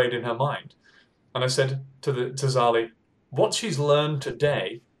whimsical grade in her mind. And I said to Zali, what she's learned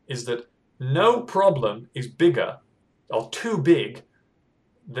today is that no problem is bigger or too big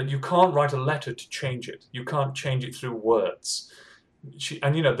that you can't write a letter to change it. You can't change it through words.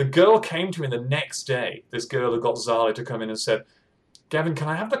 The girl came to me the next day, this girl who got Zali to come in and said, Gavin, can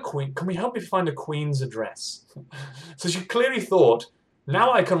I have the Queen? Can we help me find the Queen's address? So she clearly thought,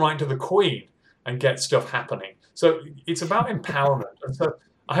 now I can write to the Queen and get stuff happening. So it's about empowerment. And so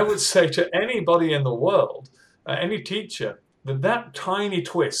I would say to anybody in the world, any teacher, that tiny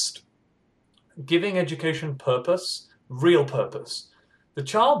twist, giving education purpose, real purpose. The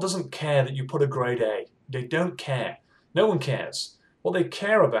child doesn't care that you put a grade A. They don't care. No one cares. What they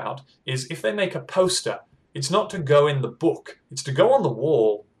care about is if they make a poster, it's not to go in the book. It's to go on the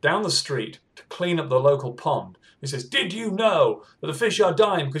wall, down the street, to clean up the local pond. It says, did you know that the fish are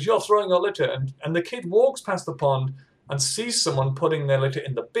dying because you're throwing your litter? And the kid walks past the pond and sees someone putting their litter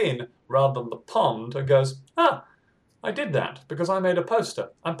in the bin rather than the pond and goes, I did that because I made a poster.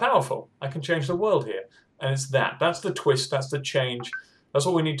 I'm powerful. I can change the world here. And it's that. That's the twist. That's the change. That's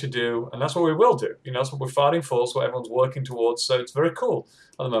what we need to do, and that's what we will do. That's what we're fighting for, it's what everyone's working towards, so it's very cool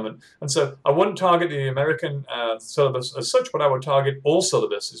at the moment. And so I wouldn't target the American syllabus as such, but I would target all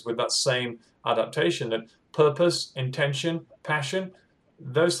syllabuses with that same adaptation, that purpose, intention, passion,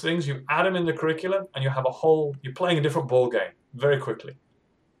 those things, you add them in the curriculum, and you're playing a different ball game very quickly.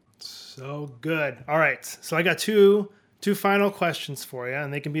 So good. All right, so I got two final questions for you,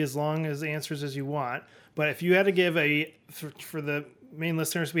 and they can be as long as answers as you want. But if you had to give for the main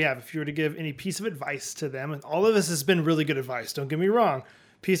listeners we have, if you were to give any piece of advice to them, and all of this has been really good advice, don't get me wrong,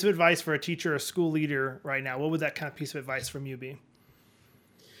 piece of advice for a teacher or a school leader right now, what would that kind of piece of advice from you be?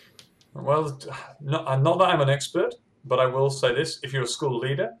 Well, not that I'm an expert, but I will say this. If you're a school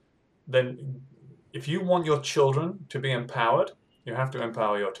leader, then if you want your children to be empowered, you have to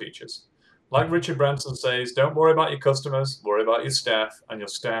empower your teachers. Like Richard Branson says, don't worry about your customers, worry about your staff, and your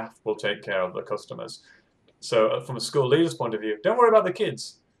staff will take care of the customers. So from a school leader's point of view, don't worry about the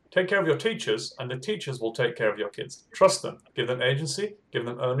kids. Take care of your teachers, and the teachers will take care of your kids. Trust them. Give them agency. Give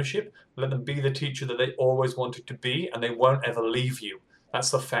them ownership. Let them be the teacher that they always wanted to be, and they won't ever leave you. That's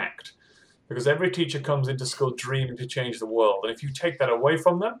the fact. Because every teacher comes into school dreaming to change the world. And if you take that away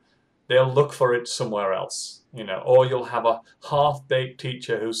from them, they'll look for it somewhere else. Or you'll have a half-baked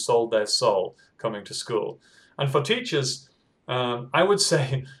teacher who sold their soul coming to school. And for teachers, I would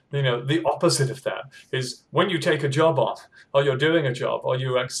say, the opposite of that is when you take a job on, or you're doing a job, or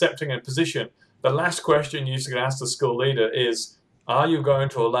you're accepting a position, the last question you should ask the school leader is, are you going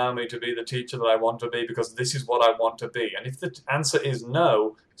to allow me to be the teacher that I want to be because this is what I want to be? And if the answer is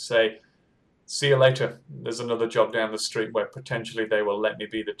no, say, see you later. There's another job down the street where potentially they will let me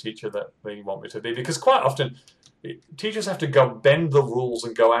be the teacher that they want me to be. Because quite often, teachers have to go bend the rules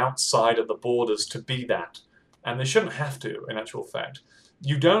and go outside of the borders to be that. And they shouldn't have to, in actual fact.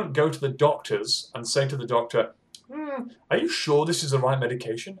 You don't go to the doctors and say to the doctor, are you sure this is the right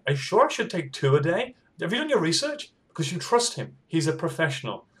medication? Are you sure I should take 2 a day? Have you done your research? Because you trust him. He's a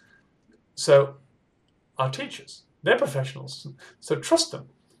professional. So our teachers, they're professionals. So trust them.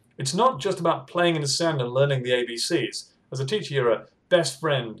 It's not just about playing in the sand and learning the ABCs. As a teacher, you're a best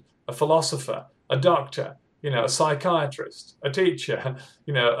friend, a philosopher, a doctor, a psychiatrist, a teacher,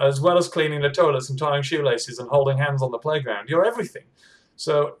 as well as cleaning the toilets and tying shoelaces and holding hands on the playground. You're everything.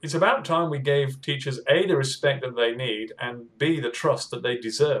 So it's about time we gave teachers, A, the respect that they need, and B, the trust that they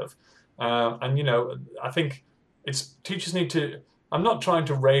deserve. I think teachers need to, I'm not trying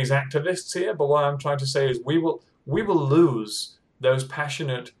to raise activists here, but what I'm trying to say is we will lose those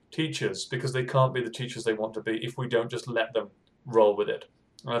passionate teachers because they can't be the teachers they want to be if we don't just let them roll with it.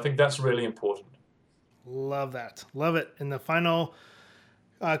 And I think that's really important. Love that. Love it. And the final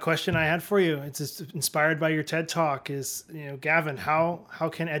question I had for you, it's just inspired by your TED Talk, is, Gavin, how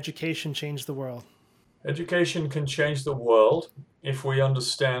can education change the world? Education can change the world if we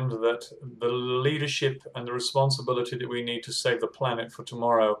understand that the leadership and the responsibility that we need to save the planet for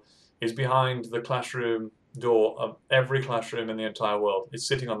tomorrow is behind the classroom door of every classroom in the entire world. It's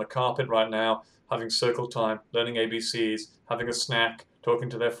sitting on the carpet right now, having circle time, learning ABCs, having a snack, talking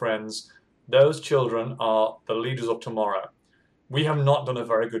to their friends. Those children are the leaders of tomorrow. We have not done a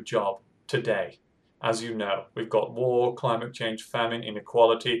very good job today. As you know, we've got war, climate change, famine,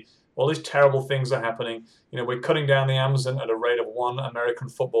 inequality. All these terrible things are happening. We're cutting down the Amazon at a rate of one American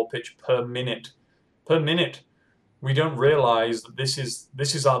football pitch per minute. Per minute. We don't realize that this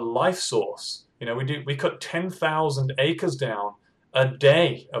is our life source. We cut 10,000 acres down a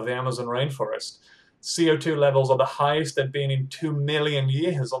day of the Amazon rainforest. CO2 levels are the highest they've been in 2 million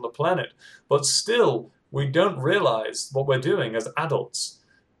years on the planet. But still, we don't realize what we're doing as adults.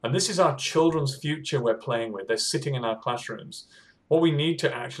 And this is our children's future we're playing with. They're sitting in our classrooms. What we need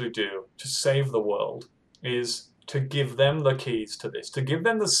to actually do to save the world is to give them the keys to this, to give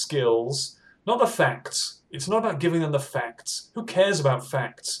them the skills, not the facts. It's not about giving them the facts. Who cares about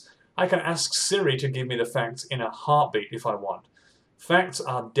facts? I can ask Siri to give me the facts in a heartbeat if I want. Facts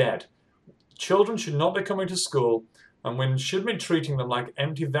are dead. Children should not be coming to school, and we should be treating them like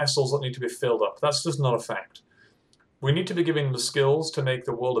empty vessels that need to be filled up. That's just not a fact. We need to be giving them the skills to make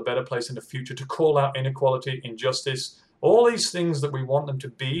the world a better place in the future, to call out inequality, injustice, all these things that we want them to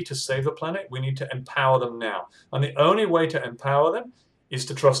be to save the planet. We need to empower them now. And the only way to empower them is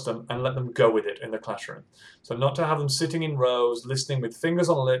to trust them and let them go with it in the classroom. So not to have them sitting in rows, listening with fingers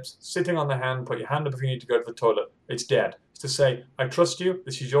on lips, sitting on the hand, put your hand up if you need to go to the toilet. It's dead. It's to say, I trust you,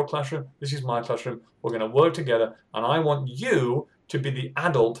 this is your classroom, this is my classroom, we're going to work together, and I want you to be the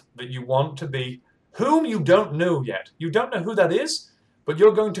adult that you want to be, whom you don't know yet. You don't know who that is, but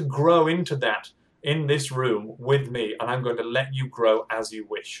you're going to grow into that in this room with me, and I'm going to let you grow as you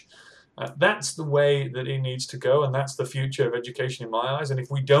wish. That's the way that it needs to go, and that's the future of education in my eyes. And if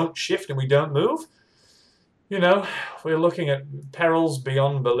we don't shift and we don't move, we're looking at perils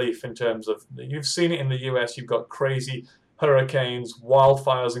beyond belief in terms of, you've seen it in the US, you've got crazy hurricanes,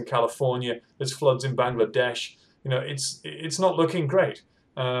 wildfires in California, there's floods in Bangladesh. It's not looking great.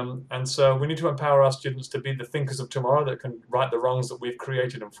 And so we need to empower our students to be the thinkers of tomorrow that can right the wrongs that we've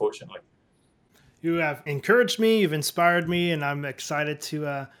created, unfortunately. You have encouraged me, you've inspired me, and I'm excited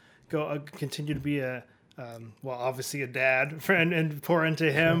to continue to be obviously a dad friend and pour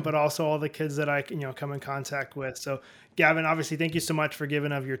into him, but also all the kids that I come in contact with. So Gavin, obviously, thank you so much for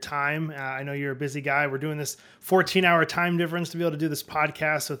giving of your time. I know you're a busy guy. We're doing this 14-hour time difference to be able to do this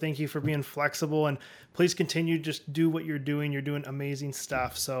podcast. So thank you for being flexible, and please continue, just do what you're doing. You're doing amazing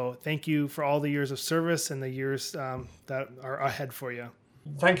stuff. So thank you for all the years of service and the years that are ahead for you.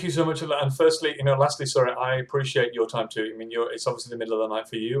 Thank you so much. And firstly, lastly, sorry, I appreciate your time too. I mean, it's obviously the middle of the night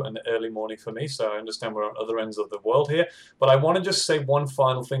for you and the early morning for me, so I understand we're on other ends of the world here. But I want to just say one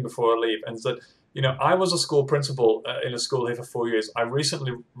final thing before I leave, and that, I was a school principal in a school here for 4 years. I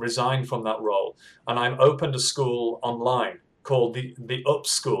recently resigned from that role, and I've opened a school online called the Up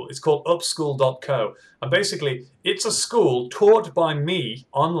School. It's called upschool.co. And basically, it's a school taught by me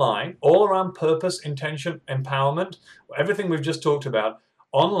online, all around purpose, intention, empowerment, everything we've just talked about,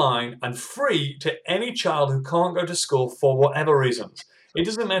 online and free to any child who can't go to school for whatever reasons. It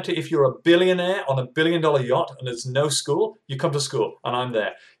doesn't matter if you're a billionaire on a $1 billion yacht and there's no school, you come to school and I'm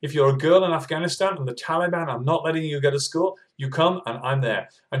there. If you're a girl in Afghanistan and the Taliban are not letting you go to school, you come and I'm there.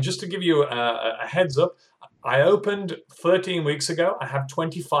 And just to give you a heads up, I opened 13 weeks ago. I have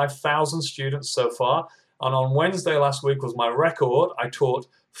 25,000 students so far. And on Wednesday last week was my record. I taught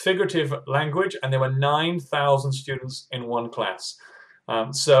figurative language and there were 9,000 students in one class.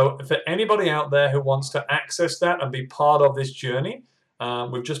 So for anybody out there who wants to access that and be part of this journey,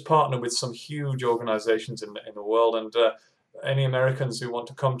 we've just partnered with some huge organizations in the world, and any Americans who want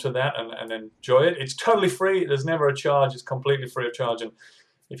to come to that and enjoy it, it's totally free. There's never a charge. It's completely free of charge. And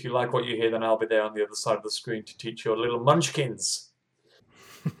if you like what you hear, then I'll be there on the other side of the screen to teach your little munchkins.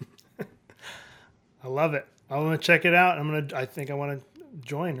 I love it. I want to check it out. I think I want to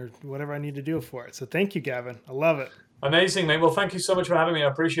join or whatever I need to do for it. So thank you, Gavin. I love it. Amazing, mate. Well, thank you so much for having me. I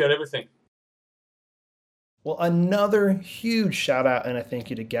appreciate everything. Well, another huge shout out and a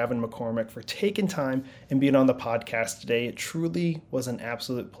thank you to Gavin McCormack for taking time and being on the podcast today. It truly was an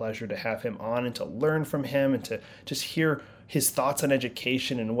absolute pleasure to have him on and to learn from him and to just hear his thoughts on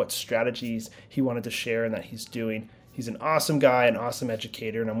education and what strategies he wanted to share and that he's doing. He's an awesome guy, an awesome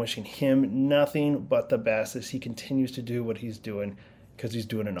educator, and I'm wishing him nothing but the best as he continues to do what he's doing, because he's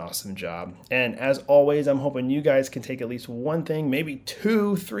doing an awesome job. And as always, I'm hoping you guys can take at least one thing, maybe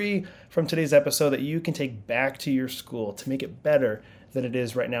 2, 3 from today's episode that you can take back to your school to make it better than it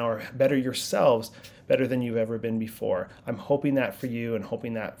is right now, or better yourselves, better than you've ever been before. I'm hoping that for you and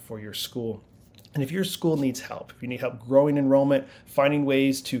hoping that for your school. And if your school needs help, if you need help growing enrollment, finding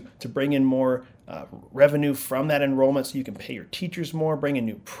ways to bring in more revenue from that enrollment so you can pay your teachers more, bring in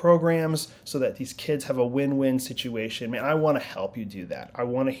new programs so that these kids have a win-win situation. Man, I want to help you do that. I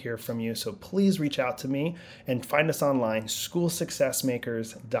want to hear from you. So please reach out to me and find us online,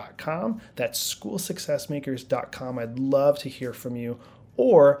 schoolsuccessmakers.com. That's schoolsuccessmakers.com. I'd love to hear from you.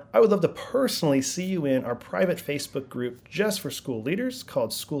 Or I would love to personally see you in our private Facebook group just for school leaders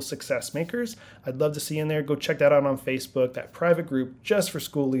called School Success Makers. I'd love to see you in there. Go check that out on Facebook, that private group just for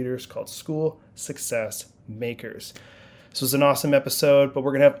school leaders called School Success Makers. This was an awesome episode, but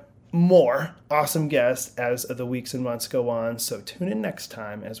we're going to have more awesome guests as the weeks and months go on. So tune in next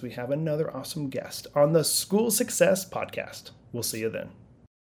time as we have another awesome guest on the School Success Podcast. We'll see you then.